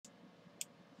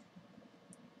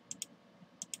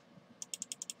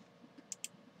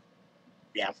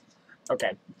Yeah.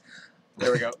 Okay.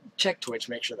 There we go. Check Twitch.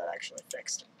 Make sure that actually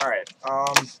fixed. All right.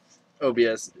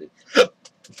 OBS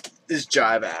is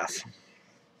jive ass.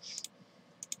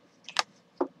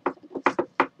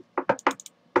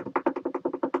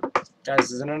 Guys,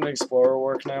 does Internet Explorer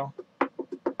work now?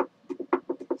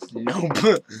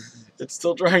 Nope. It's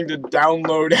still trying to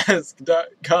download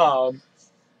ask.com.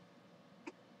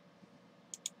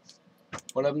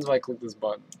 What happens if I click this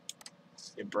button?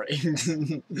 It breaks.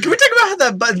 Can we talk about how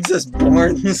that button says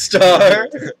porn star?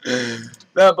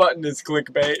 That button is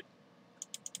clickbait.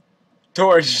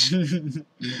 Torch.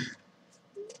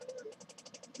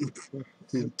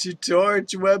 To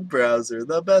Torch web browser,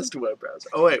 the best web browser.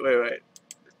 Oh wait.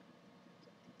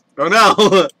 Oh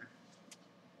no!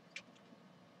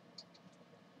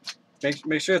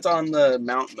 Make sure it's on the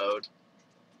mount mode.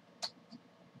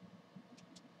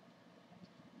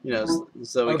 You know,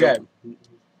 so we Okay.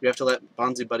 you have to let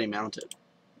Bonzi Buddy mount it.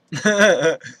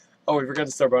 Oh, we forgot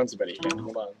to start Bonzi Buddy again.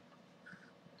 Hold on.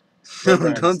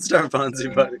 Don't start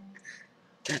Bonzi Buddy.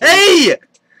 Hey!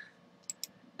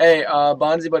 Hey,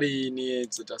 Bonzi Buddy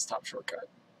needs a desktop shortcut.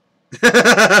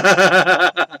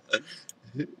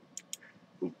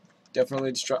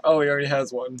 Definitely destroy. Oh, he already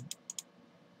has one.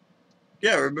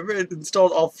 Yeah, remember it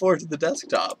installed all 4 to the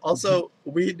desktop. Also,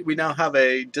 we now have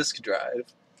a disk drive.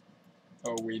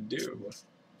 Oh, we do.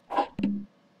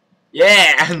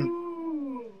 Yeah!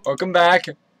 Welcome back,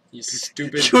 you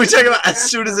stupid. Can we talk about as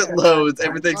soon as it loads,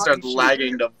 everything starts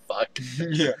lagging to fuck.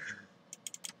 Yeah.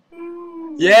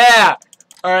 Yeah!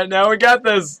 Alright, now we got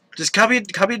this. Just copy it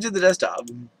to the desktop.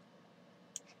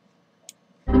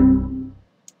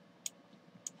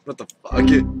 What the fuck?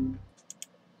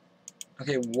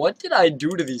 Okay, what did I do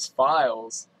to these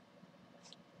files?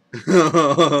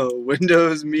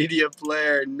 Windows Media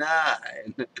Player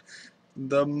 9.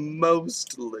 The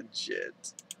most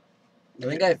legit. I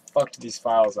think I fucked these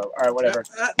files up. Alright, whatever.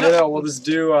 No, we'll just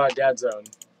do Dad Zone.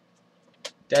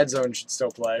 Dad Zone should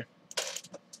still play.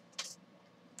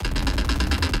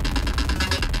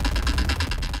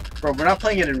 Bro, we're not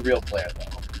playing it in real player though.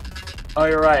 Oh,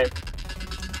 you're right.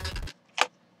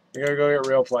 We gotta go get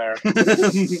real player.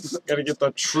 Gotta get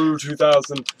the true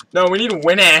 2000. No, we need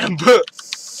Winamp.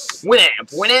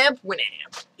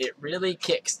 Winamp. It really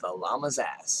kicks the llama's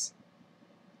ass.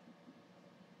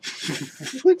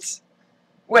 What?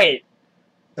 Wait,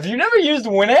 have you never used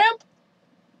Winamp?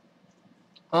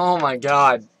 Oh my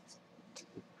god.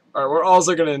 Alright, we're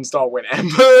also gonna install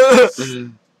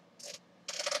Winamp.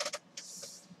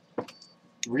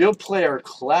 Real player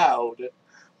cloud.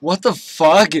 What the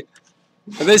fuck?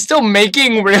 Are they still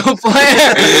making real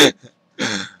player?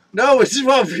 No, it's just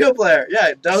about real player.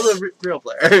 Yeah, download real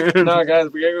player. No, guys,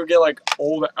 we gotta go get like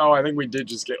old. Oh, I think we did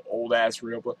just get old ass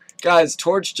real player. Guys,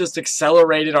 Torch just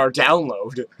accelerated our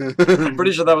download. I'm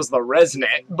pretty sure that was the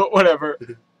ResNet, but whatever.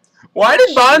 Why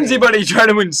did Bonzi Buddy try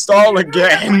to install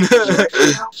again?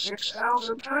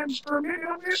 6,000 times per minute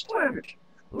on this planet.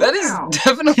 That is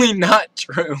definitely not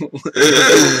true.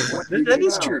 That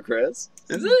is true, Chris.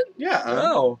 Is it? Yeah.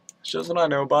 Oh, shows what I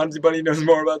know. Bonzi Buddy knows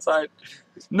more about science.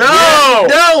 No! Yeah,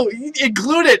 no!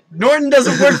 Include it! Norton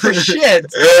doesn't work for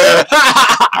shit!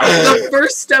 The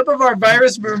first step of our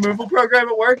virus removal program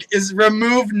at work is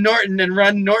remove Norton and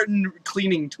run Norton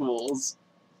cleaning tools.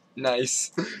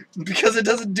 Nice. Because it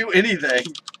doesn't do anything.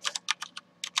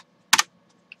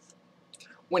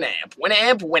 Winamp.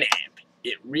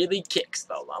 It really kicks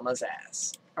the llama's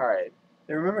ass. Alright.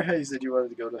 Hey, remember how you said you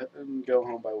wanted to go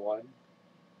home by 1?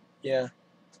 Yeah.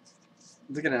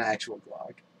 Look at an actual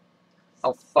clock.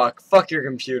 Oh, fuck. Fuck your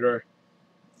computer.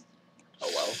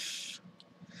 Oh, well.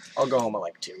 I'll go home at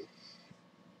like 2.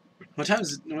 What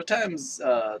time's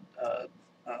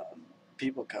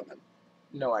people coming?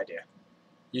 No idea.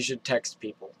 You should text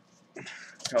people.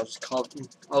 I'll just call.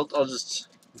 I'll just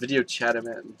video chat him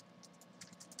in.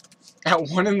 At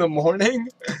 1 in the morning?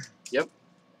 Yep.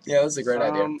 Yeah, that's a great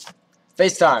idea.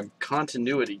 FaceTime.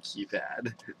 Continuity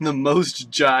keypad. The most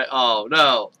oh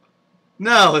no,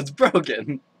 no, it's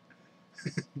broken.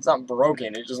 It's not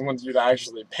broken. It just wants you to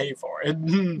actually pay for it.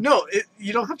 No,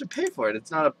 you don't have to pay for it.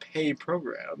 It's not a pay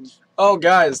program. Oh,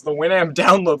 guys, the Winamp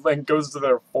download link goes to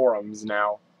their forums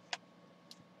now.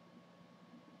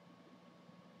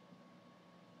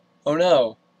 Oh,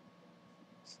 no.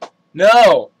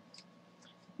 No!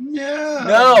 Yeah.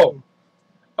 No!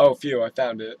 Oh, phew, I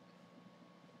found it.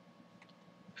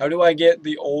 How do I get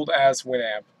the old-ass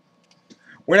Winamp?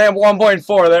 Winamp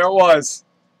 1.4, there it was.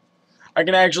 I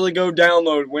can actually go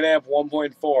download Winamp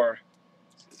 1.4.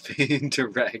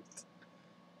 Direct.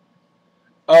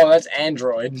 Oh, that's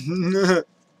Android.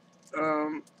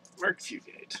 Mark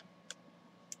Fugate.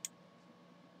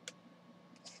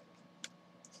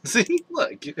 See,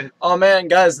 look. Oh man,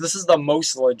 guys, this is the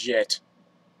most legit.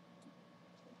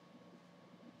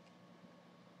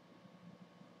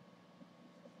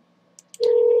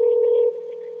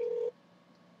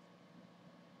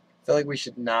 I feel like we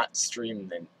should not stream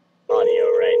the audio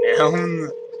right now.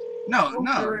 No, We're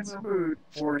no. in the mood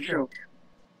for a joke.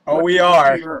 Oh, we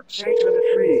are. Say to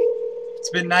the tree. It's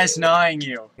been nice knowing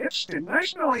you. It's been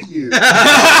nice knowing you.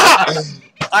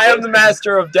 I am the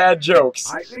master of dad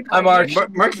jokes. I think I'm I Mark. need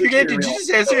some Mark Fugate, did you material.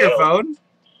 just answer your phone?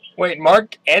 Wait,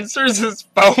 Mark answers his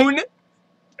phone?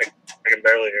 I can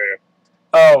barely hear you.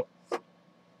 Oh,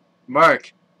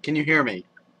 Mark, can you hear me?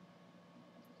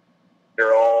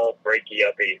 You're all breaky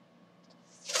uppy.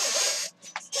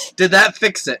 Did that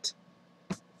fix it?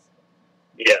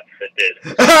 Yes, it did.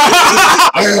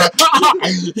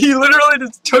 he literally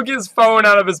just took his phone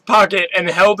out of his pocket and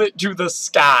held it to the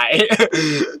sky.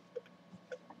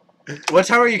 What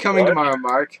time are you coming What? tomorrow,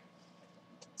 Mark?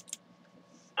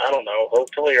 I don't know.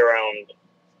 Hopefully around,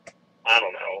 I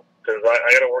don't know. Because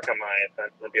I gotta work on my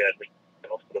Science Olympiad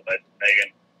hosted by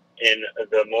Megan in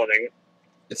the morning.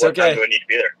 It's What time okay. do I need to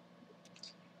be there?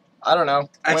 I don't know.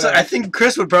 Actually, I think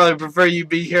Chris would probably prefer you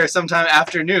be here sometime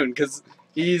afternoon, because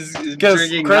he's Because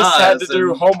drinking Chris had to Nas do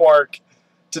and- homework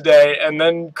today, and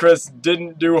then Chris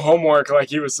didn't do homework like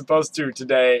he was supposed to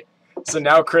today. So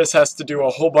now Chris has to do a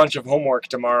whole bunch of homework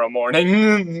tomorrow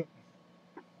morning.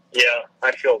 Yeah,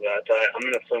 I feel that. I'm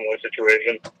in a similar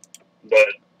situation.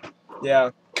 But, yeah.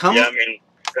 Come. yeah, I mean,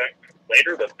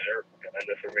 later the better kind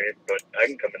of for me. But I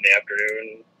can come in the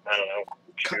afternoon, I don't know,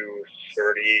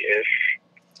 2:30-ish.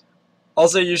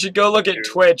 Also, you should go look at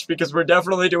Twitch because we're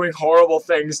definitely doing horrible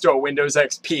things to a Windows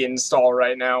XP install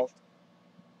right now.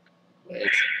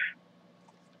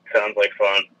 Sounds like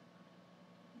fun.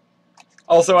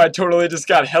 Also, I totally just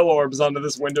got Hell Orbs onto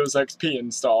this Windows XP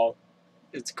install.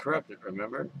 It's corrupted,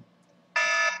 remember?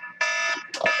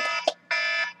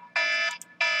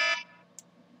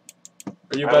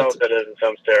 Are you I don't know about what to... that is. It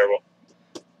sounds terrible.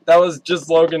 That was just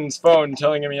Logan's phone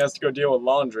telling him he has to go deal with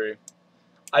laundry.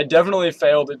 I definitely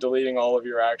failed at deleting all of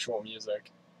your actual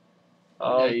music.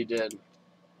 Yeah, you did.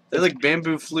 They like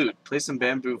bamboo flute. Play some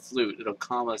bamboo flute. It'll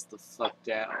calm us the fuck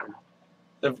down.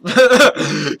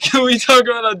 Can we talk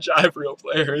about how Jive Real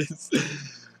Player is?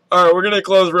 Alright, we're gonna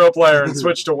close Real Player and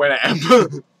switch to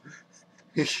Winamp.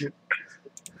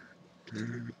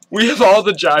 We have all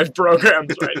the Jive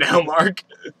programs right now, Mark.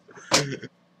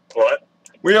 What?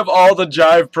 We have all the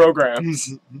Jive programs.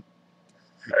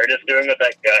 Are you just doing what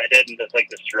that guy did and just like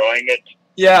destroying it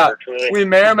Yeah, virtually? we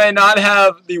may or may not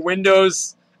have the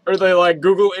Windows or the like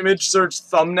Google image search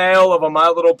thumbnail of a My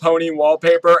Little Pony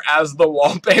wallpaper as the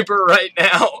wallpaper right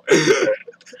now.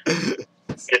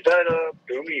 Get that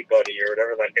Boomy buddy or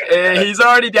whatever that guy is. He's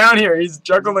already down here. He's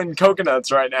juggling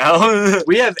coconuts right now.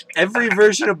 We have every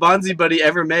version of Bonzi Buddy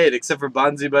ever made except for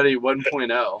Bonzi Buddy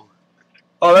 1.0.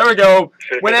 Oh, there we go.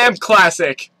 Winamp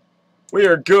Classic. We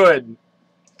are good.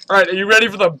 Alright, are you ready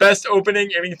for the best opening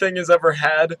anything has ever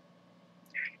had?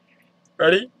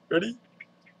 Ready? Ready?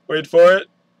 Wait for it.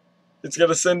 It's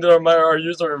gonna send our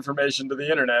user information to the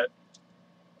internet.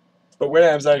 But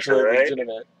Winamp's actually Alright.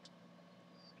 legitimate.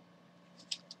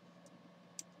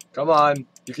 Come on,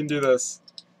 you can do this.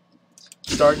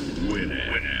 Start.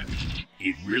 Winamp.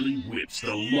 It really whips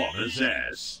the llama's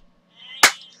ass.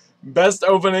 Best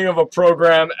opening of a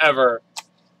program ever.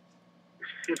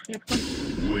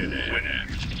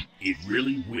 Winamp. It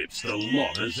really whips the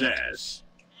llama's ass.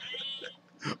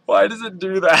 Why does it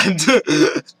do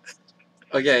that?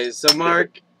 Okay, so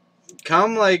Mark,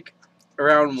 come like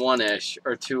around 1-ish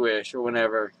or 2-ish or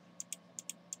whenever.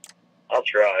 I'll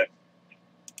try.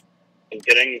 I'm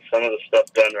getting some of the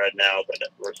stuff done right now, but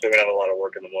we're still gonna have a lot of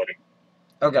work in the morning.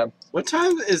 Okay. What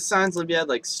time is Science Olympiad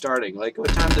like starting? Like, what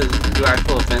time do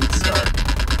actual events start?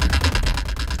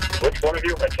 Which one of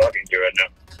you am I talking to right now?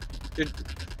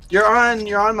 You're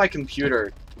on my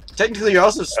computer. Technically, you're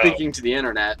also speaking to the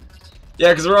internet.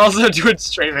 Yeah, because we're also doing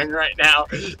streaming right now.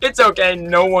 It's okay,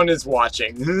 no one is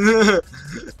watching.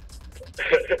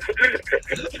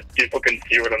 People can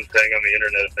see what I'm saying on the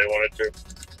internet if they wanted to.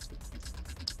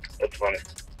 That's funny.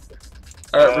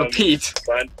 Alright, repeat.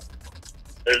 Fine.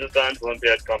 There's a Science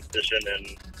Olympiad competition and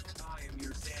I am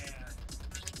your dad.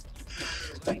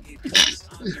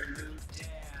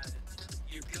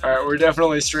 Alright, we're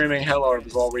definitely streaming Hell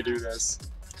Orbs while we do this.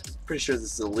 Pretty sure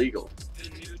this is illegal.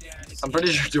 I'm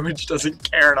pretty sure Twitch doesn't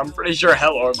care, and I'm pretty sure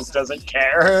Hell Orbs doesn't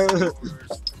care.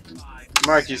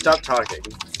 Mark, you stop talking.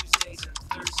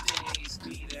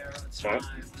 Huh?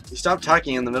 You stop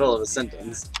talking in the middle of a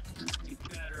sentence.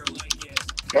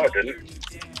 No, it didn't.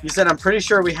 You said, I'm pretty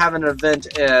sure we have an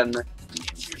event in...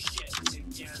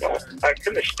 No. I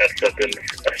finished that stuff in.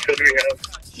 I said we have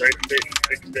race state in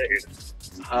 6 days.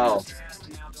 Oh. This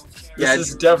Yeah,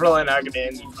 is definitely not going to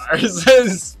end in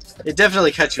viruses. it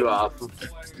definitely cut you off.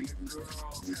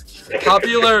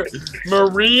 Popular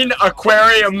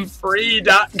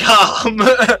marineaquariumfree.com.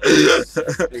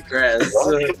 Hey, Chris.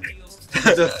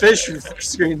 The fish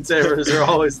screensavers are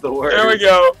always the worst. There we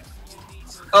go.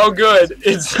 Oh, good.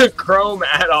 It's a Chrome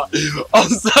add-on.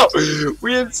 Also,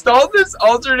 we installed this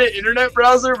alternate internet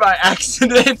browser by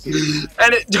accident,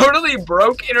 and it totally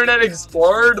broke Internet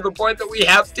Explorer to the point that we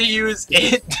have to use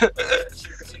it.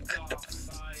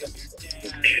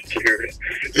 Dude.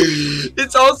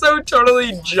 It's also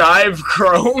totally Jive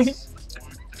Chrome.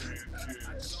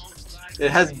 It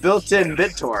has built-in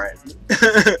BitTorrent.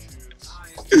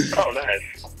 Oh,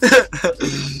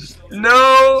 nice.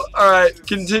 No. Alright,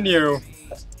 continue.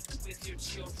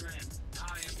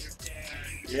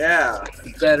 Yeah.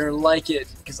 Better like it,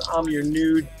 because I'm your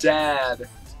new dad.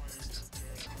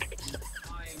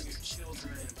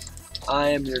 I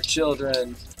am your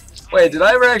children. Wait, did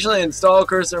I ever actually install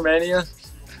Cursor Mania?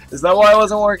 Is that why it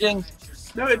wasn't working?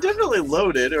 No, it definitely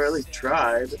loaded, or at least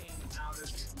tried.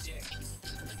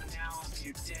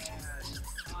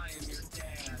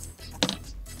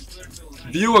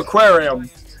 View Aquarium.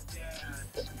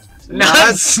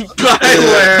 Not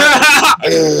spyware.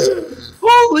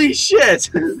 Holy shit!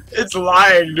 It's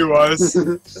lying to us.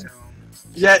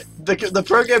 Yet the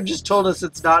program just told us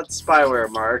it's not spyware,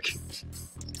 Mark.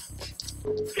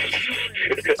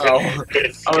 Oh,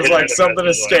 I was like, something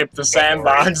escaped the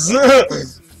sandbox.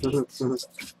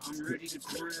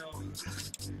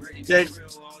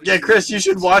 Yeah, Chris, you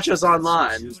should watch us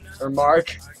online. Or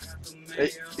Mark.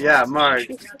 Yeah, Mark.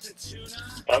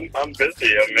 I'm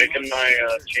busy. I'm making my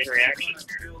chain reaction.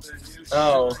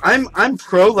 Oh. I'm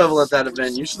pro level at that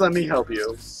event. You should let me help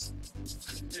you.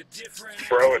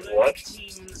 Pro is what?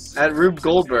 At Rube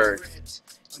Goldberg.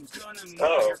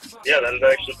 Oh, yeah, that'd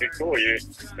actually be cool. Maybe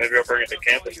I'll bring it to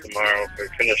campus tomorrow if we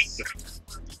finish.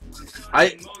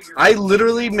 I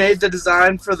literally made the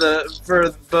design for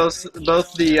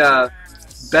both the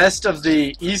best of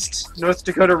the East North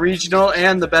Dakota Regional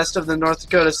and the best of the North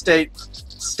Dakota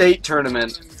State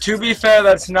tournament. To be fair,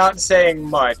 that's not saying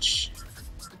much.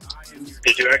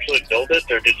 Did you actually build it,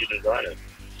 or did you design it?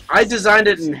 I designed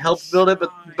it and helped build it,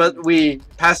 but we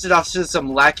passed it off to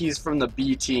some lackeys from the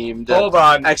B team to Hold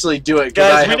on. actually do it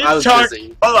Guys, because we need I to was talk.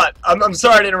 busy. Hold on. I'm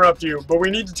sorry to interrupt you, but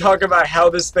we need to talk about how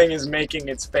this thing is making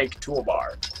its fake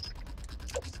toolbar.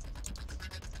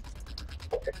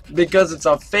 Because it's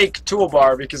a fake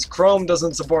toolbar, because Chrome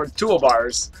doesn't support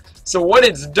toolbars. So what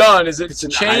it's done is it's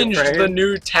an changed iframe. the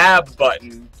new tab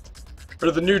button,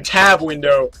 or the new tab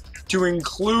window, to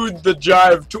include the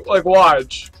Jive tool. Like,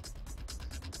 watch.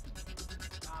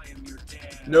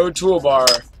 No toolbar,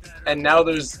 and now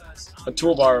there's a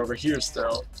toolbar over here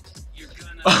still.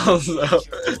 Also,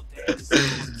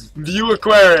 view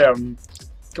aquarium.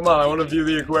 Come on, I want to view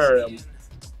the aquarium.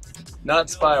 Not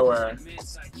spyware.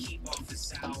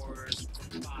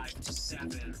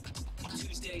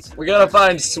 We gotta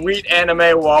find sweet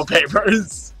anime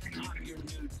wallpapers.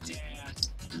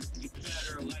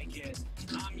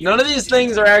 None of these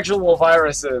things are actual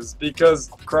viruses because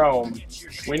Chrome.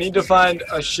 We need to find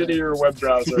a shittier web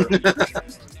browser.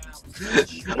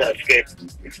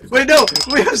 Wait, no,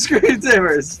 we have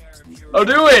screensavers. Oh,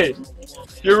 do we?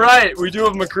 You're right. We do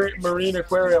have marine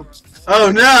aquarium.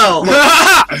 Oh no!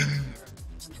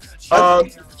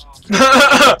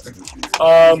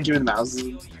 Give me the mouse.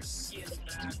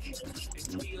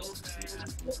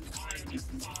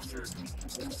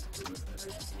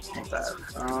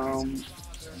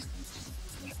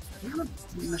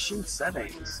 Machine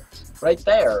settings. Right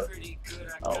there.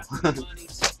 Oh.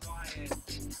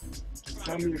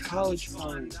 From your college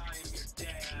fund.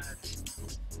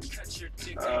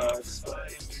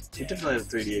 You definitely have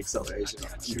 3D acceleration on.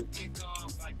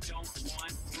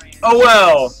 Oh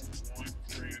well.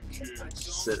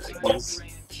 Settings.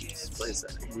 Display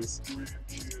settings.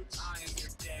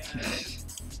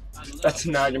 That's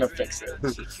not gonna fix it.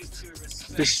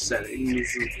 Fish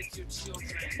settings.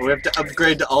 We have to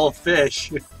upgrade to all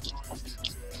fish.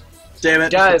 Damn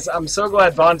it. Guys, I'm so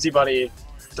glad Bonzi Buddy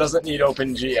doesn't need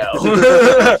OpenGL.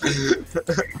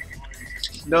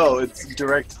 No, it's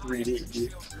direct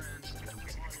 3D.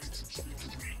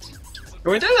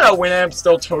 Can we tell you that Winamp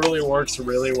still totally works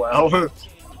really well?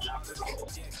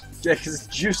 Yeah, because it's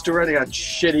juiced already on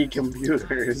shitty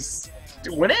computers.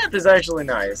 Dude, Winamp is actually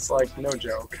nice, like, no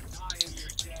joke.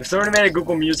 If someone made a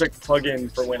Google Music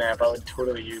plugin for Winamp, I would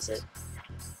totally use it.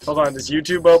 Hold on, does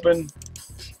YouTube open?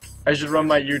 I should run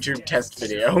my YouTube test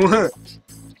video.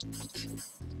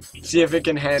 See if it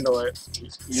can handle it. See,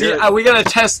 You're, we gotta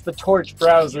test the Torch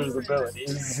browser's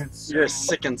abilities. you're a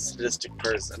sick and sadistic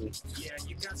person.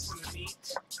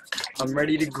 I'm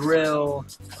ready to grill.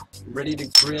 Ready to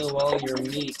grill all your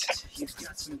meat.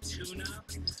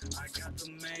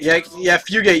 Yeah,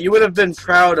 Fugate, you would have been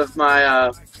proud of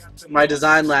my my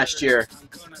design last year.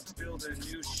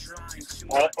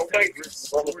 I think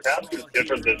level cap is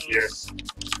different this year.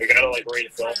 We gotta like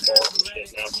raise golf balls and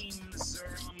shit now.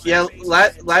 Yeah,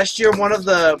 last year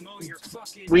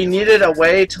we needed a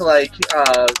way to like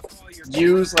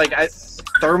use like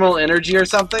thermal energy or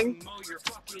something.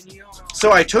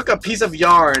 So I took a piece of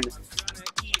yarn,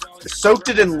 soaked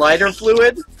it in lighter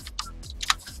fluid,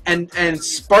 and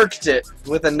sparked it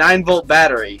with a 9-volt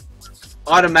battery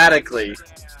automatically.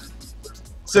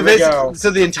 So basically, so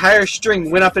the entire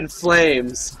string went up in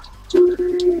flames.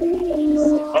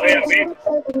 Oh yeah, we have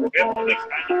to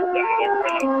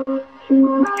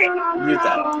Mute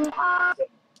that.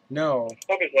 No.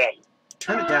 What is that?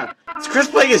 Turn it down. It's Chris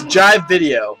playing his Jive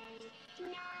video.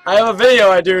 I have a video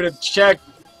I do to check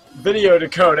video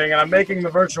decoding, and I'm making the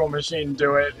virtual machine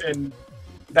do it in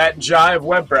that Jive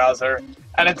web browser,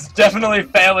 and it's definitely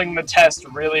failing the test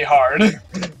really hard.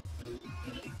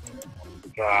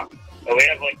 Well, we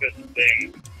have like this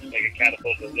thing, like a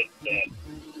catapult that lifts the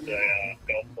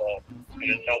golf ball, and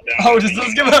it's held down. Oh, is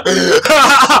this gonna...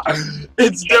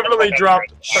 It's definitely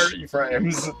dropped 30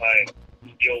 frames. By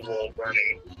steel wool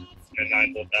burning and a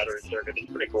 9-volt battery circuit.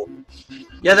 It's pretty cool.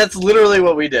 Yeah, that's literally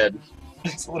what we did.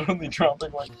 It's literally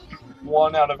dropping like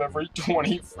 1 out of every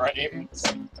 20 frames.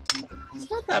 It's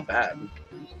not that bad.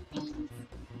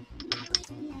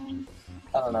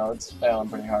 I don't know, it's failing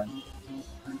pretty hard.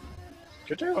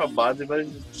 You're talking about Bonzi Buddy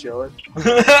just chilling?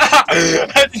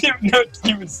 I didn't even know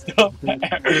he was still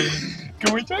there.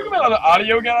 Can we talk about how the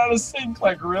audio got out of sync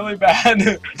like really bad?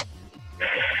 You're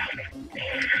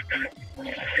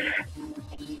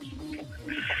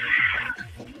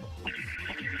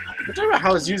talking about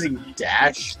how it's using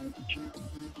Dash?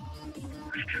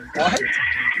 What?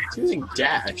 It's using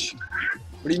Dash.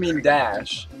 What do you mean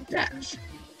dash? Dash.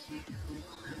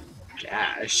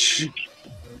 Dash.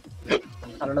 I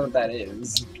don't know what that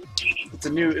is. It's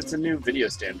a new video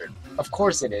standard. Of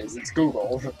course it is. It's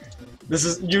Google.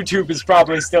 YouTube is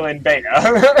probably still in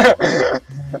beta.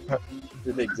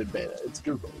 The thing's in beta. It's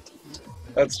Google.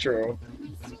 That's true.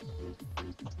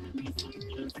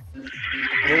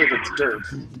 Hey, it's derp.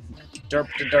 Derp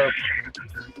to derp.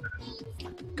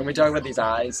 Can we talk about these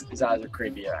eyes? These eyes are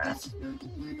creepy AF.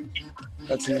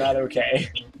 That's not okay.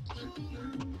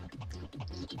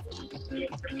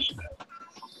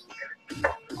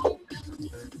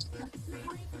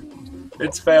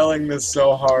 It's failing this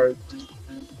so hard.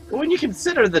 When you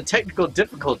consider the technical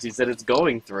difficulties that it's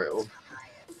going through.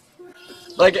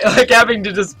 Like having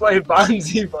to display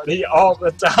Bonzi Buddy all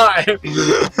the time.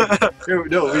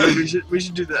 No, we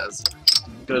should do this.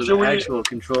 Go to Should the we- actual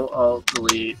Control Alt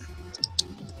Delete.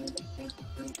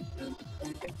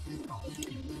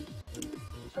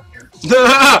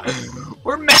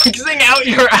 We're maxing out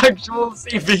your actual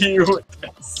CPU with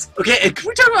this. Okay, and can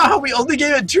we talk about how we only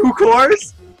gave it 2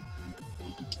 cores?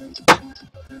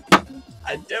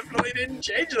 I definitely didn't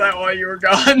change that while you were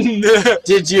gone.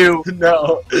 Did you?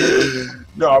 No.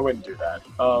 No, I wouldn't do that.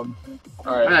 Alright.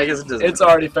 I guess it doesn't. It's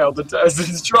already failed the test.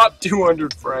 It's dropped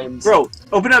 200 frames. Bro,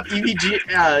 open up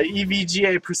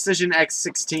EVGA Precision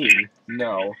X16.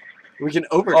 No. We can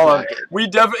overclock it.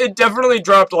 It definitely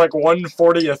dropped like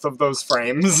 1/40th of those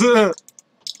frames.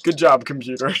 Good job,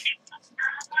 computer.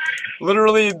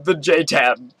 Literally, the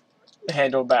JTAB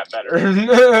handled that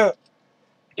better.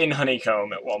 In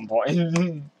Honeycomb at one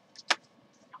point.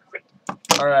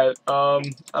 Alright, I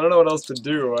don't know what else to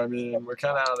do. I mean, we're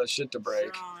kind of out of shit to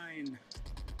break.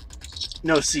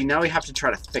 No, see, now we have to try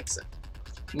to fix it.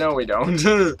 No, we don't.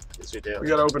 Yes, we do. We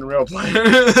gotta open Real Player.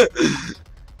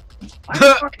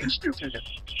 I'm fucking stupid.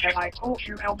 Have I told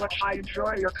you how much I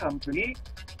enjoy your company?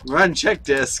 Run check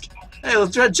disk. Hey,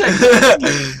 let's run check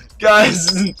disk.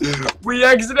 Guys, we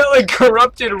accidentally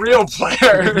corrupted Real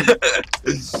Player.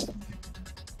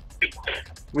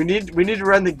 We need to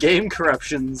run the game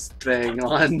corruptions thing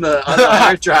on the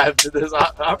hard drive to this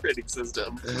operating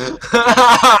system.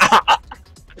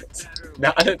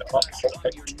 Not an awful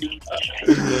idea.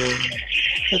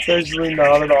 It's actually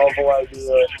not an awful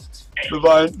idea.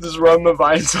 Just run the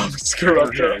VineSoft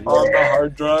corruptor on the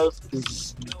hard drive.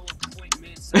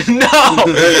 No!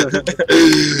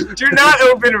 Do not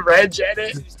open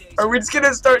regedit. Are we just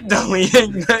gonna start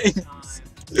deleting things?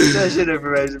 Session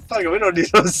information. Fuck it, we don't need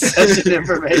no session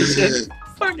information.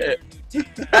 Fuck it.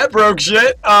 That broke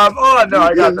shit. Oh no,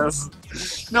 I got this.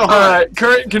 No, Alright,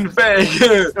 current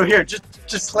config. no, here, just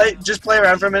Just play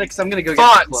around for a minute, because I'm gonna go get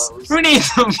Fonts. clothes. Who needs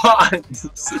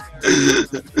fonts?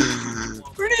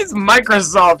 Who needs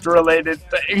Microsoft-related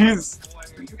things?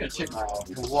 I'm gonna check my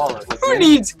wallet. Who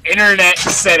needs internet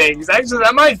settings? Actually,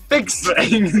 that might fix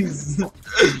things.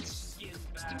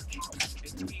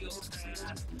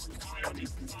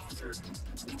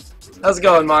 How's it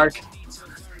going, Mark?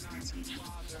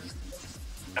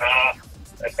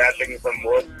 Attaching some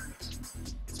wood.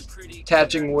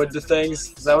 Attaching wood to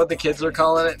things? Is that what the kids are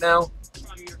calling it now?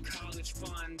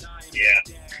 Yeah.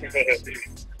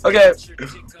 Okay,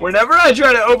 whenever I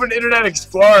try to open Internet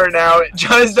Explorer now, it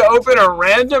tries to open a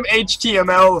random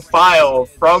HTML file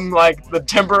from, like, the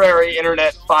temporary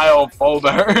internet file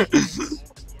folder.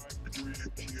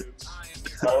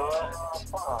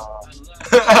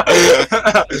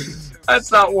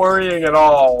 That's not worrying at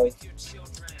all.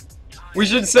 We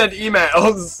should send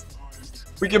emails.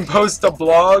 We can post to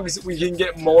blogs. We can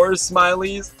get more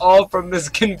smileys, all from this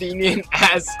convenient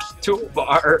ass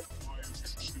toolbar.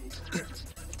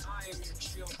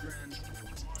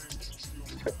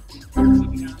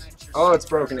 Oh, it's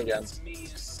broken again.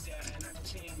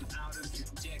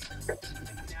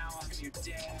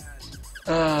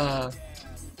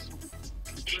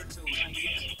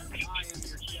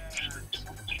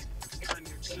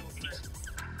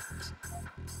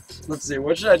 Let's see,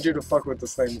 what should I do to fuck with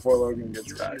this thing before Logan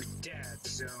gets back?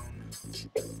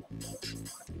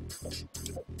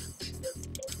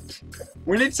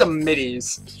 We need some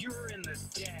midis.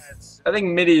 I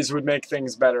think midis would make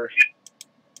things better.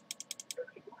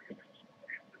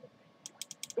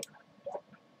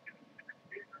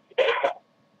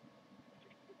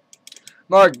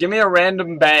 Mark, give me a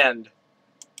random band.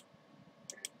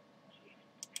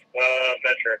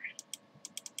 Metric.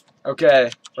 Okay,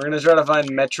 we're gonna try to find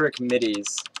metric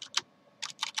midis.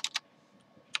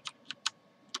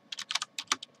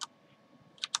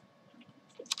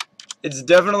 It's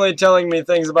definitely telling me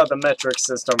things about the metric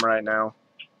system right now.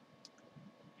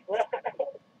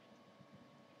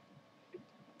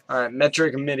 Alright,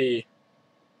 metric MIDI.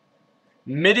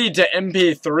 MIDI to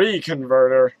MP3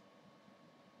 converter.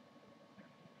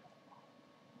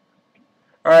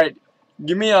 Alright,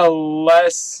 give me a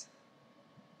less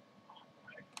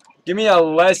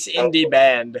indie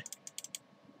band.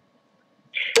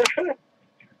 I don't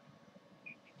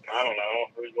know.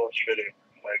 Who's most shitty?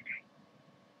 Like,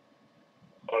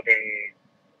 fucking.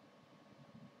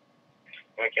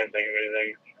 I can't think of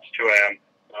anything. It's 2 a.m.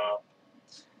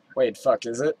 Wait, fuck,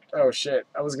 is it? Oh shit,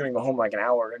 I was gonna go home like an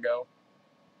hour ago.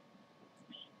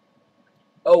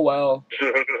 Oh well.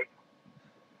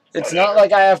 It's not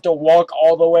like I have to walk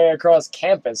all the way across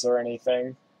campus or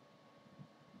anything.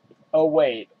 Oh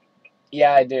wait.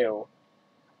 Yeah, I do.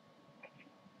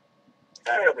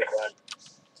 That'll be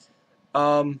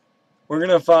fun. We're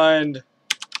gonna find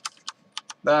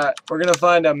that. We're gonna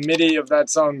find a MIDI of that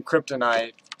song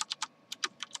Kryptonite.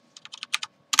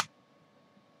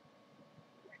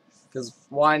 Because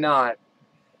why not?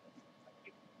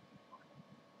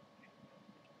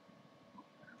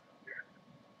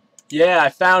 Yeah, I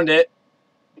found it.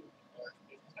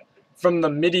 From the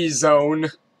MIDI zone.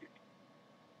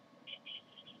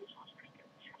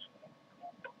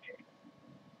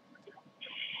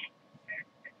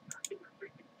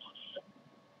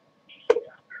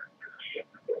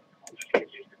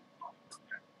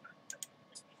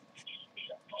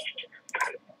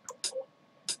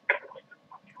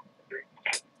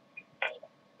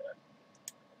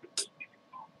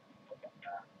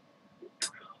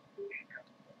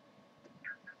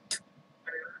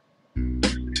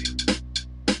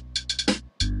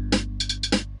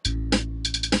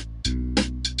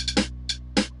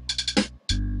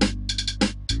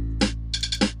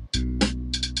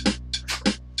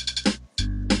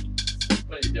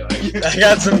 I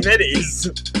got some middies.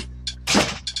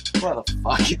 What the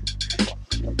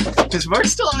fuck? Is Mark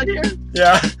still on here?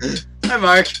 Yeah. Hi,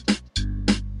 Mark.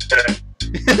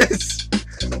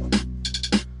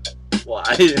 Why?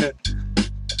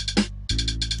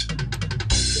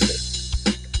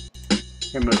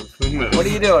 Move. What are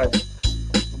you doing?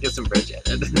 Get some bridge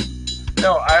added.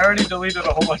 No, I already deleted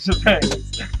a whole bunch of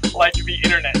things. Like the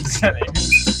internet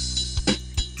settings.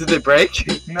 Did they break?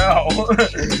 No.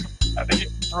 I think it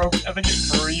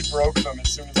re-broke them as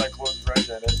soon as I closed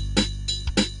Regedit.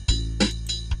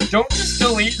 Don't just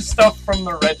delete stuff from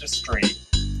the registry.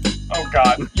 Oh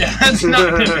god. Yeah, that's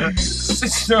not it.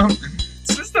 System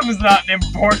is not an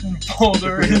important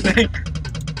folder or anything.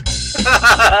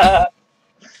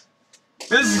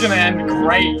 This is gonna end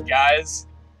great, guys.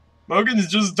 Logan's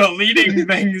just deleting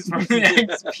things from the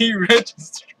XP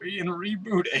registry and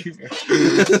rebooting.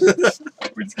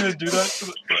 We're just gonna do that till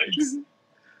it breaks.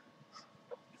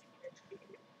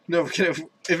 No, if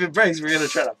it breaks, we're gonna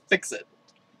try to fix it.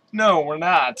 No, we're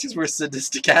not. Because we're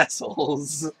sadistic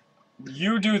assholes.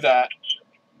 You do that.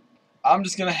 I'm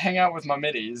just gonna hang out with my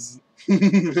middies. We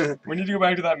need to go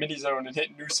back to that MIDI zone and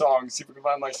hit new songs. See if we can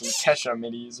find like some Kesha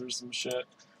midis or some shit.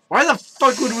 Why the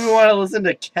fuck would we want to listen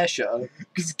to Kesha?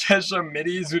 Because Kesha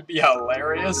midis would be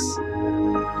hilarious.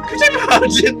 Could you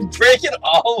imagine break it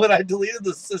all when I deleted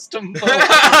the system?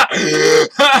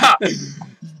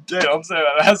 Yeah, I'm saying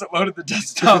that. It hasn't loaded the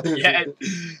desktop yet.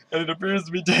 And it appears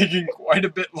to be taking quite a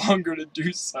bit longer to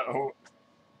do so.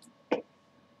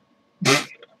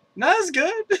 Not as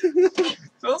good. It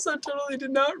also totally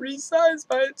did not resize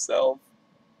by itself.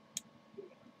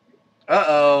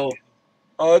 Uh-oh.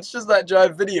 Oh, it's just that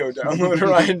Jive video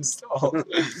downloader I installed.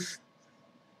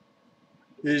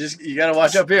 You gotta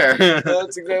watch up here.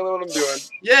 That's exactly what I'm doing.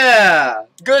 Yeah!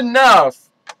 Good enough!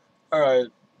 Alright.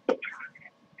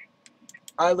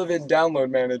 I live in Download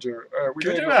Manager. Alright,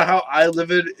 Can we talk about how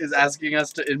iLivid is asking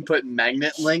us to input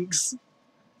magnet links?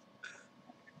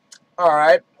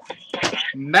 Alright.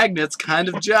 Magnets kind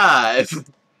of jive.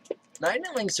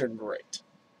 Magnet links are great.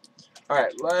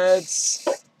 Alright,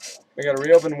 we gotta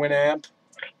reopen Winamp.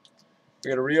 We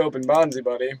gotta reopen Bonzi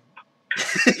Buddy.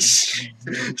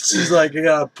 She's like, I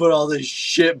gotta put all this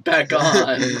shit back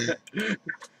on.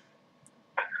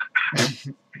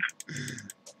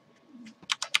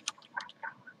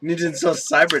 Need to install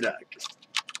Cyberduck.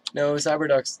 No,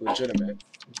 Cyberduck's legitimate.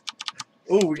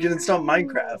 Oh, we can install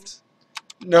Minecraft.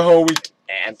 No, we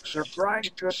can't.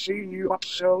 Surprised to see you up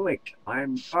so late.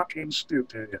 I'm fucking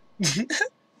stupid.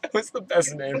 What's the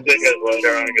best name? I'll see you guys later.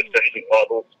 I'm gonna go study some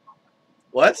fossils.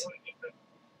 What?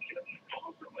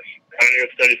 I'm gonna go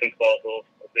study some fossils.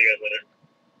 I'll see you guys later.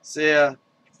 See ya.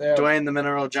 Yeah. Dwayne the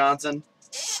Mineral Johnson.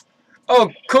 Oh,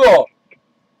 cool!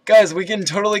 Guys, we can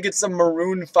totally get some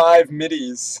Maroon 5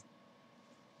 midis.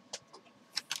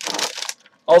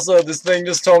 Also, this thing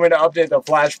just told me to update the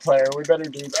Flash player. We better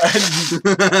do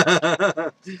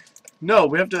that. No,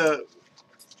 we have to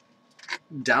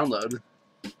download.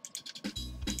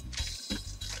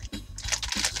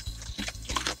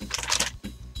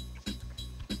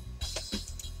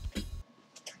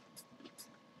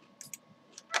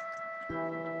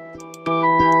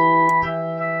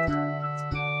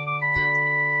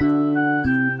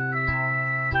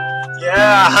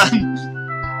 Yeah! I'm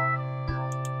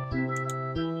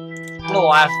gonna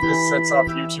laugh if this sets off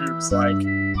YouTube's, like,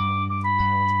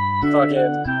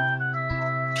 fucking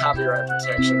copyright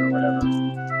protection or whatever.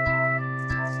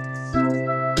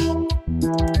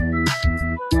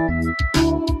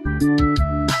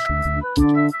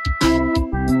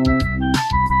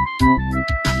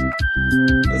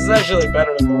 This is actually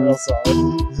better than the real song.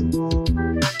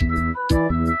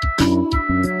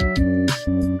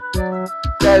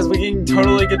 Guys, we can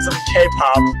totally get some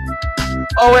K-pop.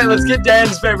 Oh wait, let's get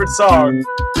Dan's favorite song.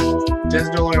 Dan's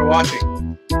no longer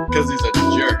watching because he's a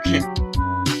jerk.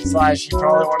 Slash, he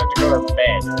probably wanted to go to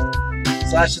bed.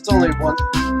 Slash, it's only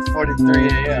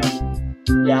 1:43 a.m.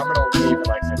 Yeah, I'm gonna leave in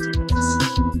like 15 minutes.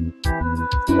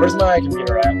 Where's my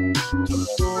computer at? Okay.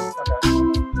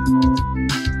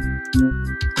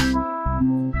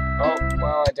 Oh,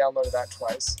 well, I downloaded that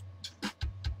twice.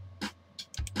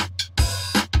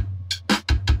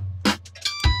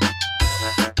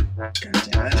 God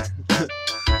damn it.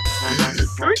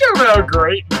 Can we talk about how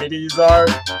great midis are?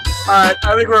 Alright, I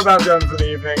think we're about done for the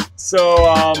evening. So,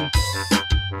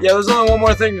 yeah, there's only one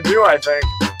more thing to do, I think.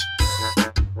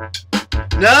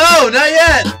 No, not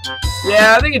yet!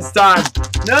 Yeah, I think it's time.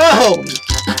 No!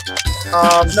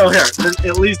 No, Here,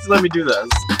 at least let me do this.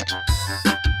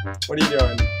 what are you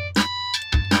doing?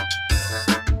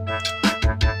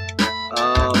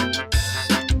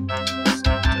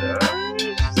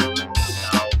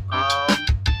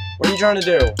 What are you trying to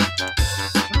do?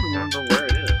 I don't remember where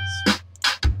it is.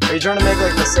 Are you trying to make,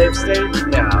 like, the save state?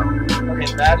 Yeah.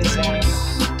 Okay, that is in,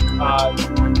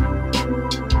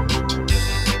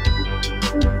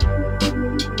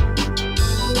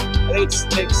 I think it's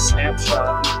take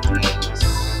snapshot.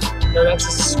 No, that's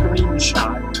a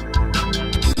screenshot.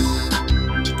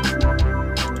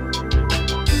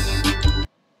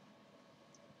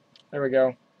 There we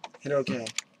go. Hit OK.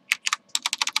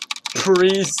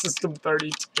 Pre-System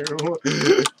 32.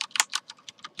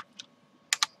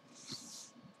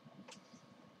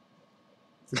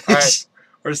 Alright,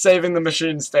 we're saving the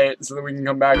machine state so that we can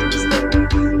come back to this thing.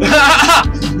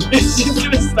 It's just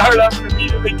gonna start up and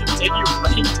immediately continue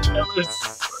playing Taylor's.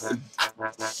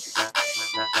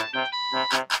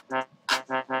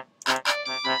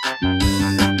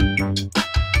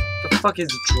 The fuck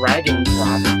is Dragon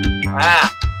Drop? Ah!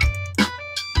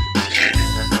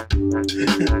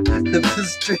 The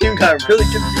stream got really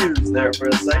confused there for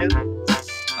a second.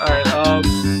 Alright,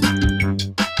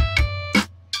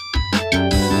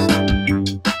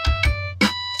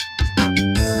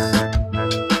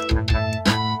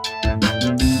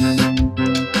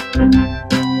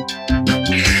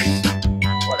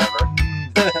 whatever.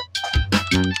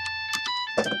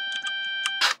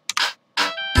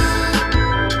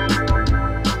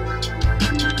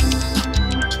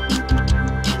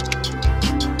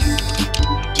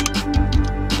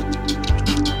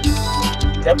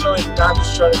 Definitely not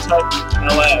just try to type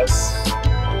LS.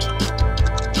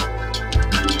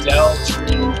 Del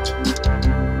tree.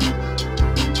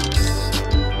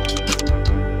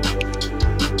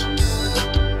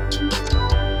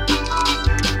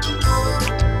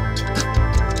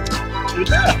 Is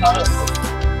that a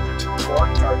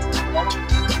porn cartridge?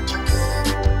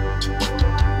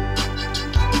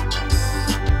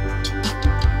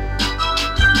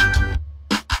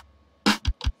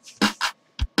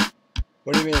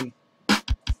 What do you mean?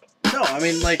 No, I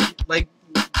mean like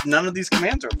none of these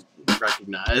commands are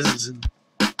recognized.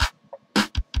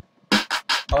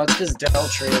 Oh, it's because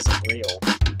Deltree isn't real.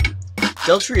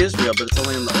 Deltree is real, but it's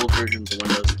only in the old versions of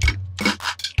Windows.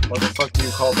 What the fuck do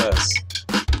you call this?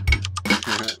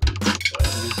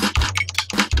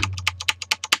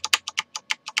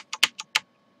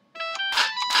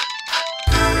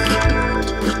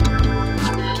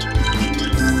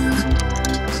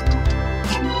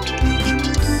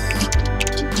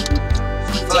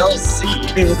 Del C.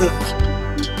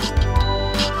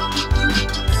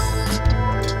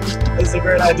 That's a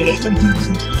great idea.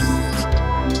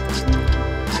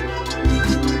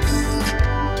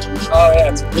 Oh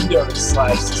yeah, it's Windows /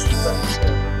 System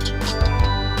 32.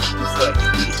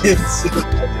 It's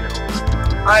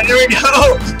alright, here we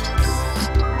go!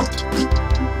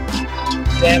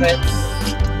 Damn it.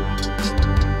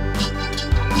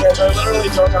 Guys, I literally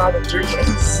don't know how to do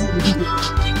this.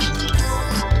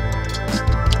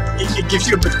 It gives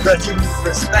you a begrudging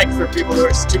respect for people who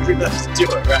are stupid enough to do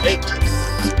it, right?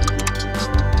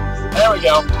 There we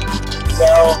go. So,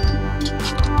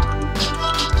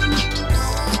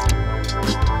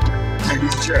 are you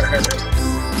sure?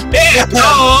 Yeah!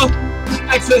 No!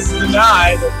 Access is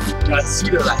denied. Got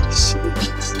pseudo-like shit.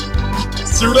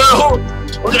 Sudo?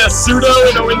 We're gonna sudo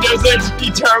in a Windows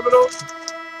XP terminal?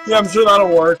 Yeah, I'm sure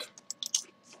that'll work.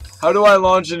 How do I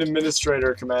launch an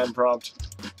administrator command prompt?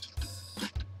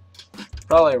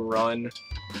 Probably run.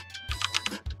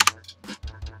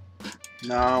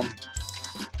 No.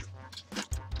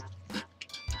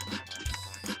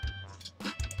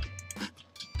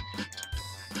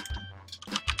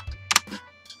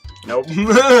 Nope.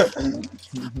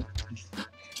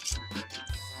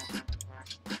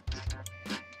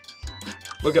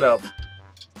 Look it up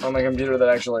on my computer that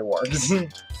actually works.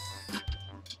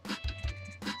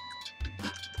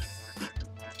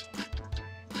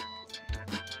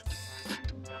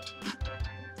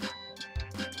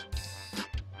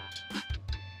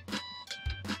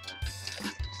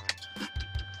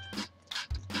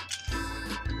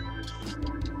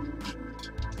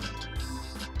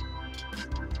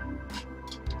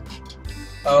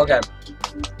 Oh, okay.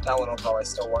 That one will probably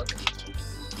still work.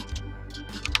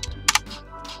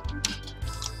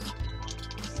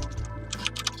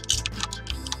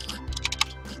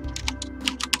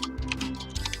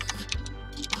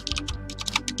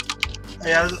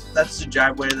 Yeah, that's the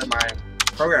jive way that my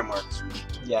program works.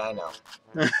 Yeah, I know.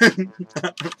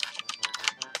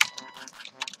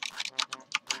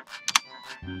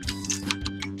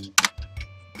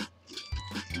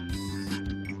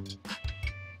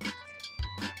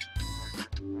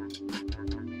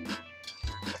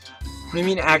 What do you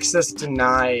mean access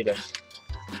denied?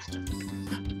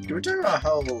 Can we talk about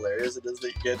how hilarious it is that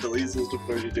you can't delete System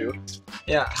 32?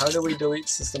 Yeah, how do we delete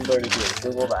System 32?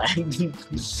 Google that.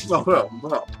 Oh,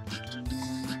 well.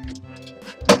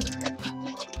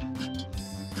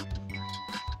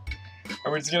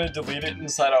 Are we just gonna delete it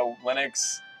inside a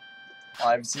Linux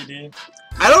live CD?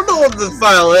 I don't know what this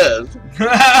file is.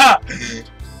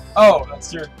 Oh,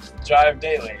 that's your Jive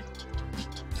Daily.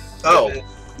 Oh,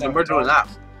 then we're doing that.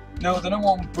 No, then it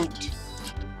won't boot.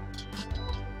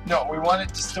 No, we want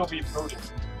it to still be booted.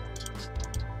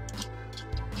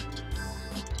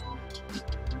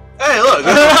 Hey, look!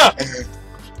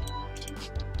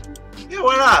 Yeah,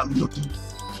 why not?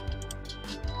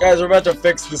 Guys, we're about to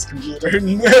fix this computer.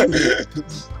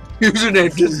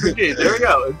 Username just forget. There we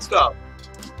go. It's stopped.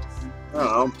 I don't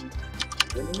know.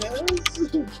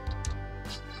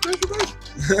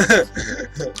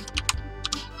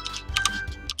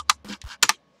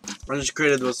 I just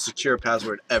created the most secure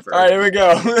password ever. Alright, here we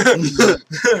go.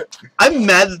 I'm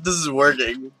mad that this is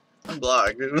working. I'm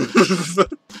blocked.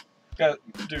 God,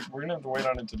 dude, we're gonna have to wait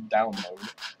on it to download.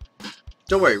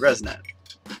 Don't worry, ResNet.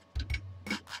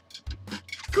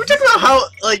 Can we talk about how,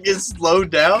 like, it's slowed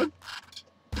down?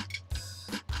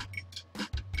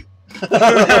 Hey,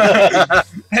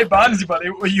 Bonzi buddy,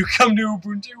 will you come to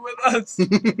Ubuntu with us?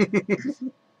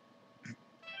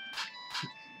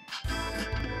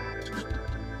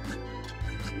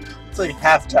 It's like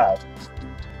halftime.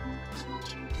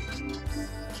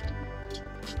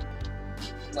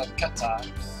 It's like cut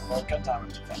time. Well, cut time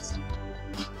would be fast.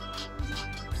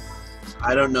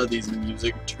 I don't know these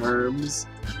music terms.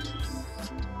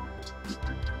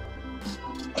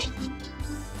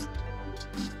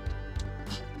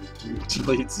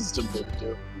 Delete system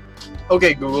 32.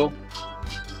 Okay, Google.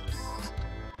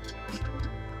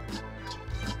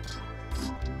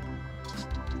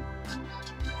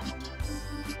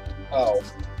 Oh.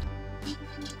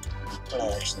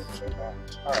 Oh, actually,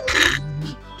 alright.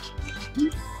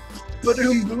 But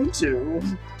Ubuntu.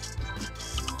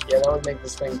 Yeah, that would make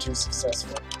this thing too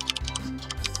successful.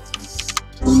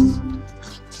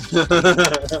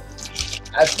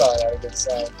 I thought I would get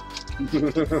sad.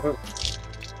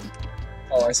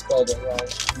 Oh, I spelled it wrong.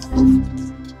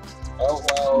 Oh,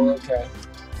 well, okay.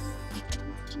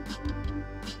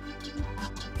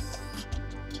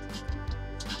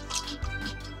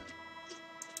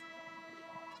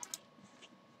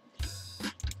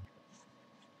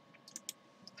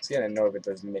 He's getting annoyed with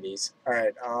those middies.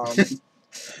 Alright, I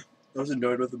was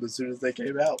annoyed with them as soon as they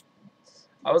came out.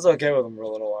 I was okay with them for a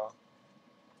little while.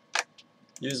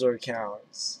 User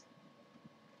accounts.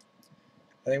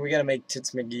 I think we gotta make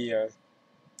Tits McGee a...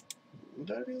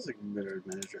 That is like better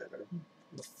administrator.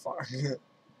 The fuck?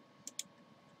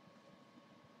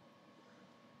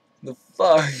 The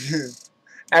fuck?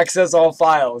 Access all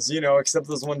files, you know, except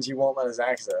those ones you won't let us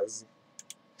access.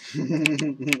 God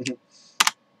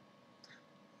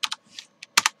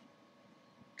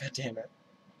damn it.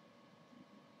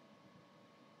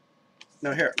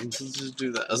 No, here, let's just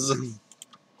do this.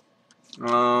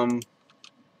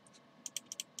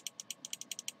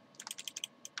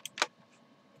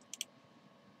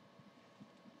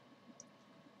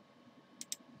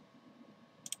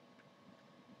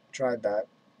 Tried that.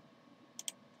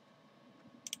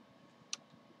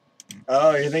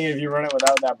 Oh, you're thinking if you run it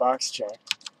without that box check.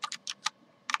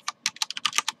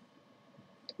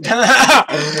 Do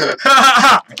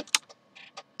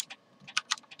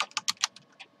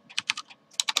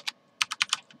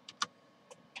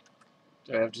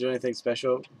I have to do anything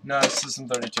special? No, it's System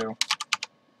 32.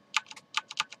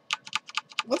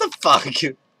 What the fuck?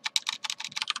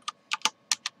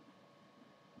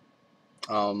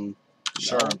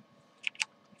 Sure.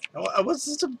 No. I was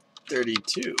System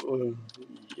 32.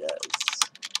 Yes.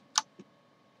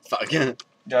 Fuck.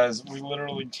 Guys, we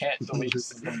literally can't delete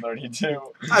System 32.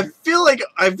 I feel like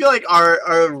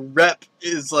our rep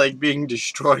is like being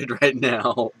destroyed right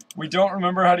now. We don't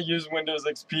remember how to use Windows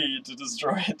XP to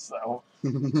destroy itself.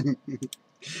 I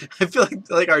feel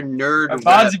like our nerd And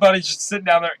Bonzi Buddy's just sitting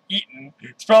down there eating.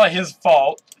 It's probably his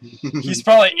fault. He's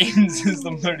probably eating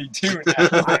System 32 now.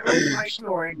 I hope my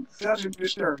snoring doesn't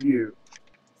disturb you.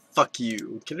 Fuck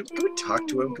you. Can we talk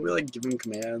to him? Can we like give him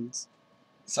commands?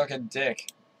 Suck a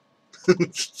dick.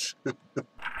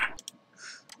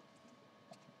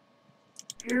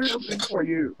 Here's something for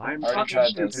you. I'm Already fucking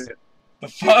tried this. stupid. The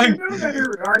Did fuck? you know that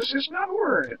irregardless is not a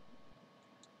word?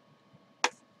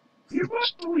 You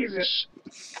must believe this,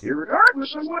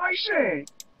 irregardless of what I say.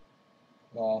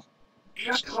 Well.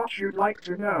 Just thought you'd like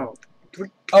to know.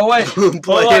 Oh wait, hold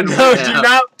Play on, it no, right do now.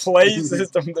 not play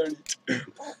System 32.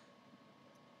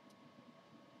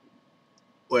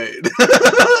 Wait.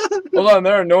 Hold on,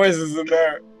 there are noises in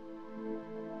there.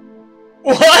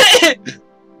 What?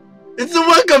 It's the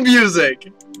welcome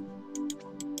music.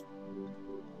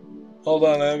 Hold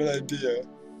on, I have an idea.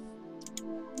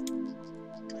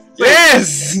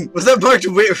 Yes! Was that marked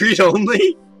read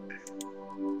only?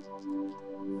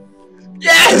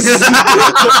 Yes!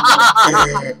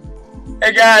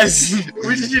 Hey guys!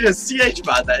 We just need to CH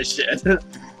bot that shit.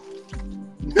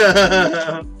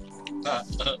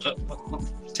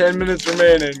 10 minutes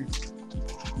remaining.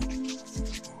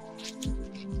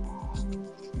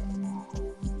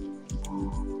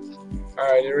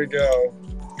 Alright, here we go.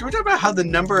 Can we talk about how the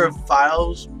number of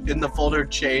files in the folder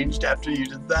changed after you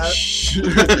did that?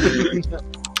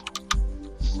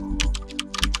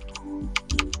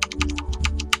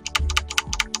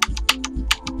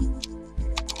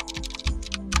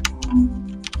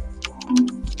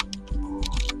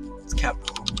 It's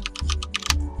capital.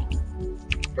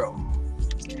 Bro.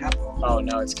 It's capital.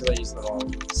 no, it's because I used the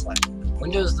wrong slide.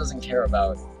 Windows doesn't care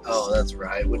about. Oh, that's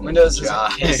right. Windows is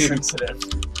Jive. case sensitive.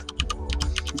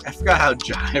 I forgot how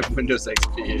jive Windows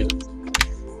XP is.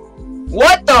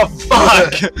 What the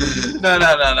fuck? No.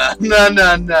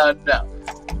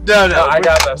 No, I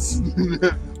got this.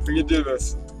 We can do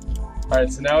this.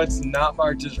 Alright, so now it's not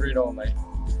marked as read only.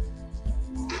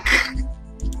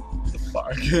 The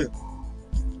fuck?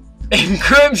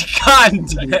 Encrypt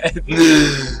content!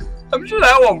 I'm sure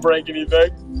that won't break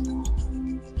anything.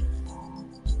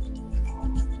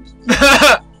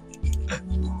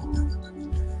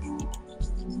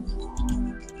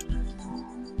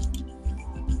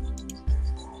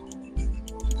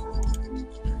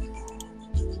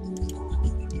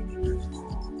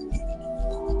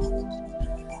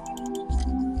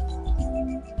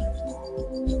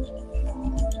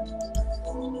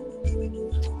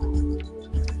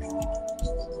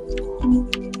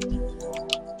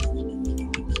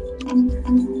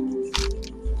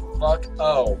 Fuck.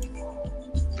 Oh.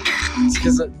 It's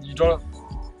because you don't.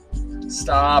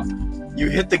 Stop. You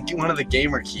hit one of the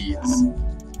gamer keys.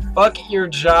 Fuck your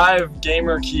Jive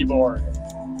gamer keyboard.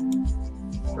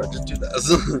 Bro, just do this.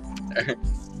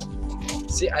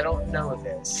 See, I don't know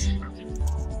this.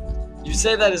 You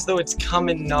say that as though it's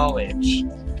common knowledge.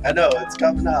 I know, it's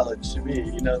common knowledge to me.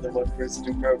 You know, the one person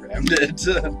who programmed it.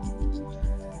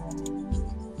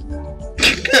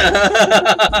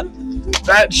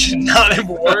 That should not have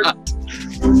worked.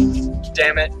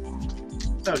 Damn it.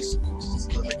 No, just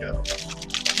let it go.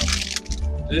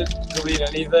 Did it delete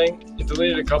anything? It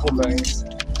deleted a couple things.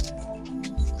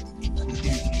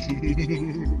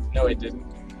 No, it didn't.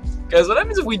 Guys, what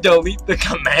happens if we delete the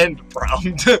command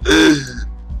prompt?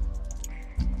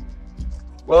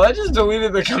 Well, I just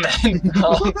deleted the command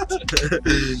prompt.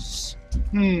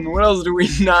 What else do we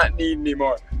not need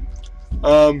anymore?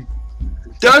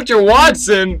 Dr.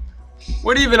 Watson?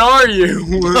 What even are you?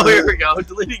 Oh, here we go.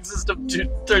 Deleting System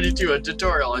 32, a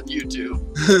tutorial on YouTube.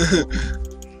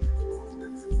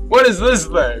 What is this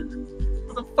thing?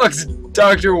 What the fuck's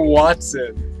Dr.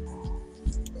 Watson?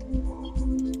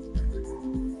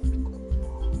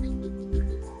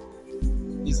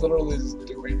 He's literally just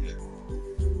doing it.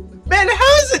 Man,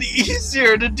 how is it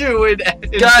easier to do it?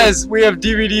 Guys, we have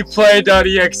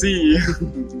dvdplay.exe.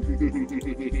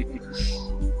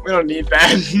 We don't need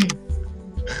that.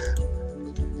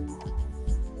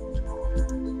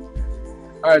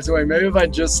 Alright, so wait, maybe if I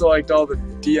just select all the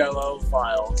DLL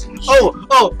files.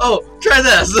 Oh, try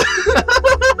this.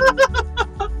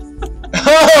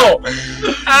 Oh!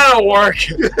 That'll work.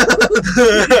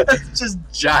 That's just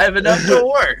jive enough to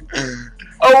work.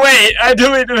 Oh wait, I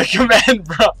deleted the command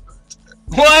prompt.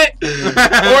 What?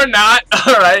 Or not.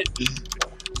 Alright.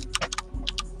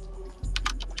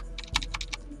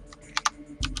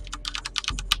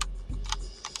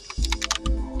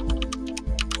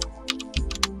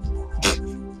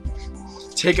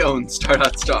 Take own,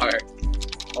 star.star.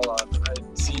 Hold on, I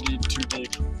CD'd too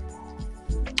deep.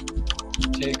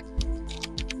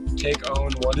 Take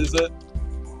own, what is it?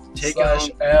 Take Slash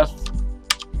own. F.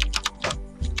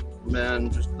 Man,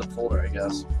 just the folder, I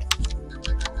guess.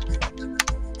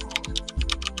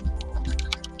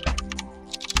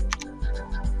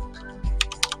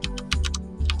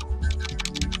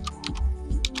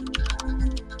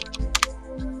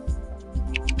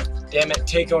 Damn it,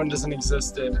 take own doesn't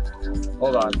exist in.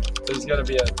 Hold on, there's gotta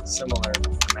be a similar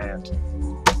command.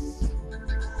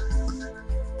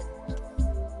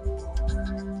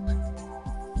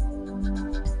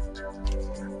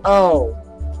 Oh.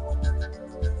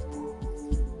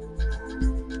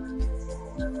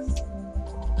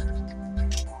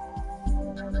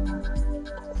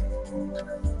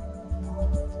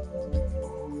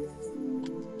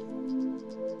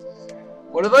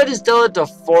 What if I just tell it to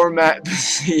format the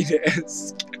C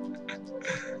disk?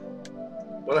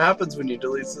 What happens when you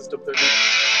delete System 32?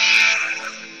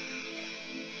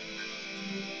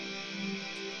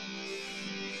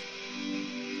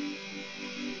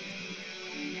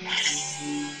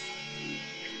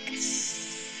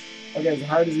 Okay, so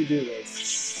how does he do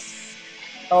this?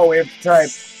 Oh, we have to type.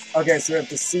 Okay, so we have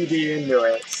to CD into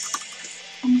it.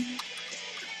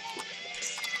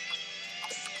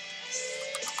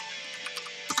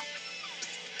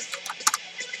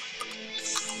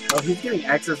 Oh, he's getting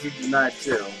access to denied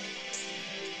too.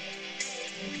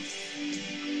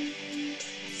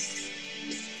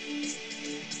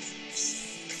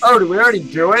 Oh, did we already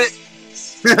do it?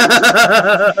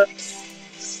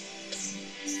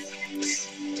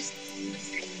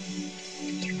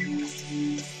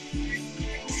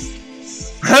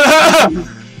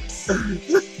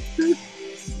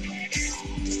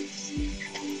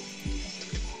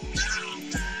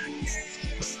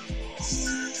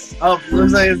 Oh,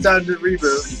 looks like it's time to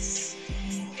reboot.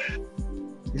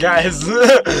 Guys,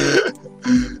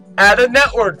 add a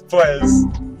network, please.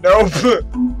 Nope.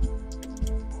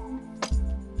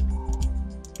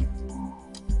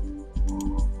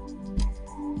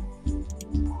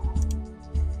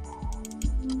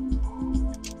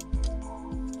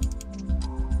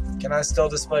 Can I still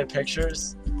display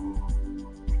pictures?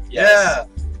 Yeah.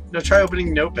 No, try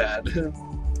opening Notepad. You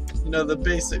know, the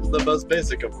most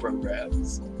basic of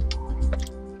programs.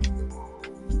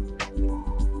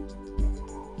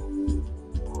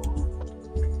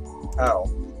 Oh.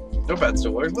 Notepad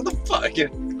still works. What the fuck?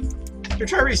 Here,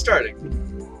 try restarting.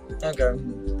 Okay.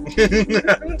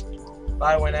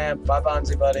 Bye, Winamp. Bye,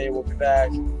 Bonzi buddy. We'll be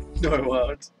back. No, it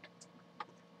won't.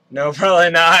 No,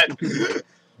 probably not.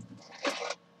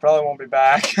 Probably won't be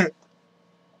back.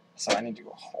 So I need to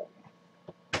go home.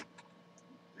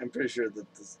 I'm pretty sure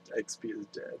that this XP is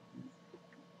dead.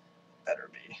 Better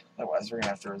be. Otherwise, we're gonna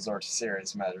have to resort to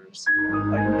serious measures,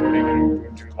 like booting an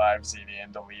Ubuntu Live CD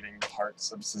and deleting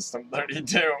parts of System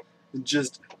 32.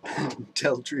 Just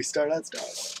tell it to restart at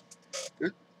start.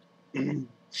 Have you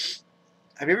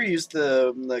ever used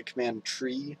the command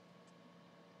tree?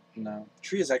 No.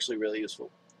 Tree is actually really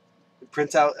useful. It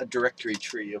prints out a directory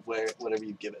tree of whatever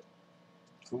you give it.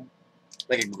 Cool.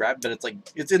 Like a graph, but it's like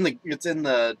it's in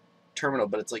the terminal,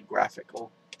 but it's like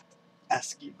graphical,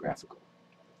 ASCII graphical.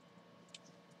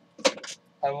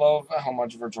 I love how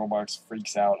much VirtualBox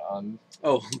freaks out on.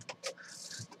 Oh.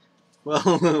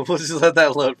 Well, we'll just let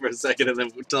that load for a second and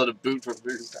then we'll tell it to boot from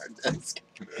restart disk.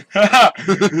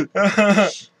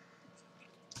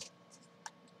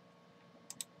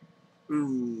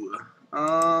 Ooh.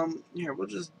 Here, we'll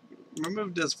just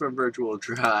remove disk from virtual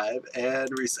drive and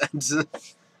reset.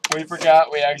 We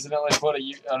forgot we accidentally put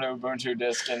an Ubuntu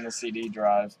disk in the CD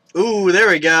drive. Ooh, there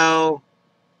we go.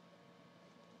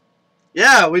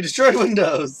 Yeah, we destroyed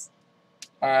Windows.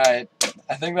 Alright,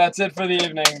 I think that's it for the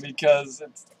evening because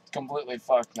it's completely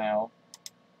fucked now.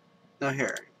 No,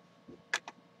 here.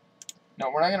 No,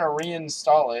 we're not gonna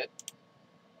reinstall it.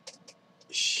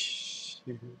 Shh.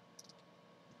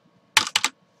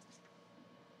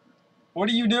 What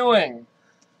are you doing?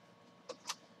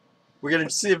 We're gonna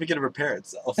see if it can repair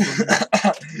itself.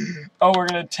 Oh, we're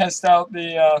gonna test out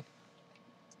the,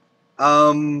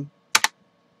 Okay.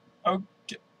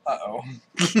 Uh-oh.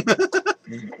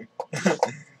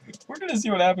 We're gonna see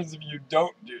what happens if you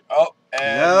don't do... Oh,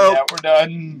 and Nope. yeah, we're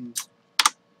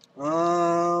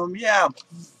done. Yeah.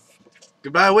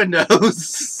 Goodbye,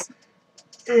 Windows.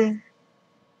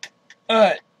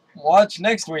 Alright, watch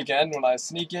next weekend when I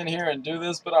sneak in here and do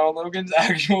this, but on Logan's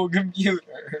actual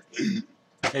computer.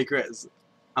 Hey, Chris.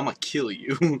 I'm gonna kill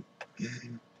you.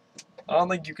 I don't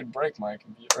think you can break my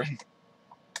computer.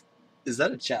 Is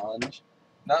that a challenge?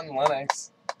 Not in Linux.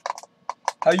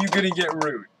 How you gonna get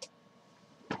root?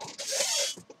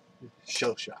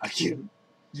 Shell shock you.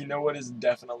 You know what is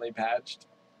definitely patched?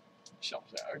 Shell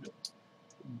shock.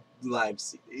 Live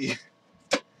CD.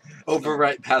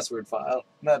 Overwrite password file.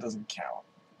 That doesn't count.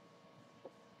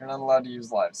 You're not allowed to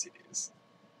use live CDs.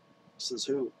 Says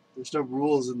who? There's no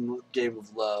rules in the game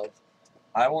of love.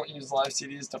 I won't use live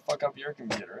CDs to fuck up your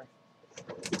computer.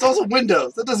 It's also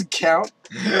Windows. That doesn't count.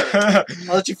 I'll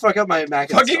let you fuck up my Mac.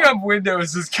 Fucking up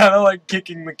Windows is kind of like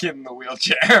kicking the kid in the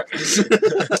wheelchair.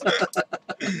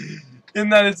 In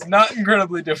that it's not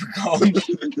incredibly difficult. Alright,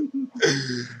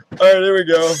 here we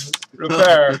go.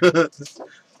 Repair.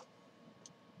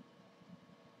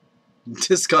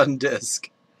 Disc on disc.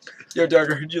 Yo,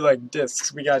 Doug, I heard you like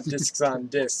discs. We got discs on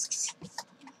discs.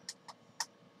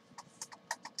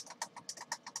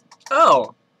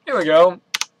 Oh, here we go.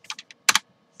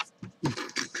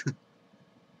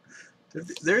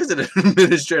 There is an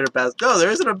administrator password. No, there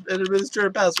isn't an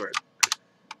administrator password.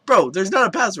 Bro, there's not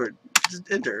a password. Just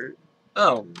enter.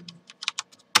 Oh.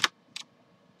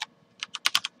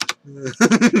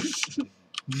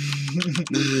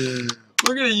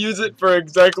 We're gonna use it for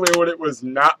exactly what it was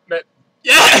not meant.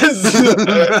 Yes!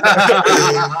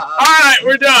 Alright,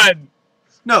 we're done!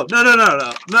 No.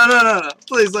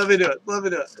 Please let me do it. Let me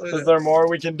do it. Is there more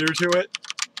we can do to it?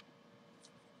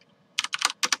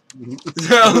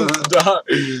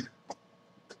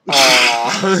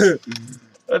 Aww.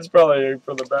 That's probably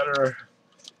for the better.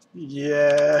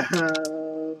 Yeah.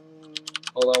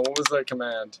 Hold on, what was that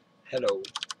command? Hello.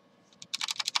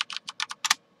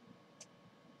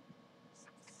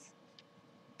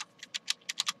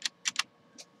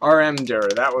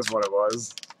 RMDir, that was what it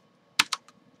was.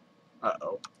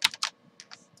 Uh-oh.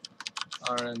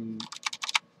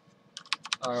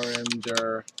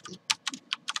 RMDir.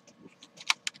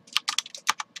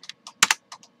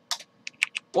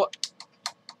 What?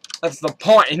 That's the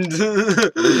point.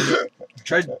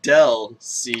 Try Del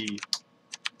C.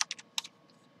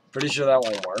 Pretty sure that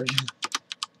won't work.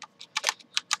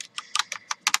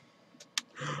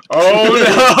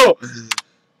 Oh no!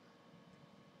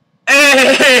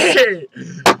 Hey!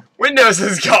 Windows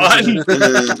is gone.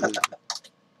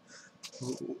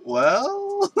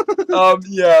 Well.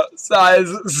 Yeah, size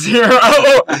 0.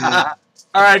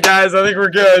 Alright, guys, I think we're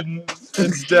good.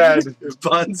 It's dead.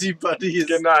 Bonzi Buddy is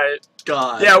Good night.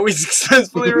 gone. Yeah, we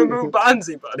successfully removed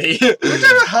Bonzi Buddy.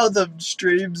 Remember how the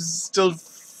streams still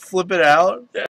flip it out?